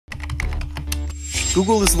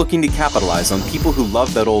Google is looking to capitalize on people who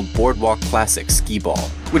love that old boardwalk classic skee-ball,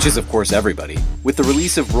 which is of course everybody, with the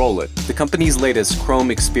release of Roll It, the company's latest Chrome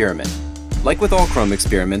experiment. Like with all Chrome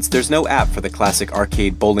experiments, there's no app for the classic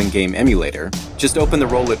arcade bowling game emulator. Just open the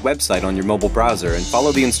Roll It website on your mobile browser and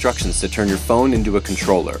follow the instructions to turn your phone into a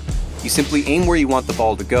controller. You simply aim where you want the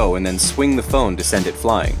ball to go and then swing the phone to send it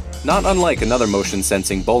flying. Not unlike another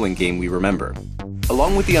motion-sensing bowling game we remember.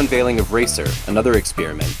 Along with the unveiling of Racer, another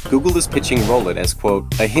experiment, Google is pitching Roll It as, quote,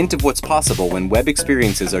 a hint of what's possible when web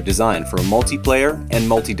experiences are designed for a multiplayer and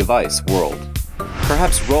multi-device world.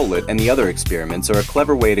 Perhaps Roll It and the other experiments are a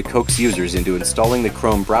clever way to coax users into installing the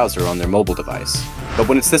Chrome browser on their mobile device. But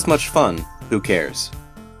when it's this much fun, who cares?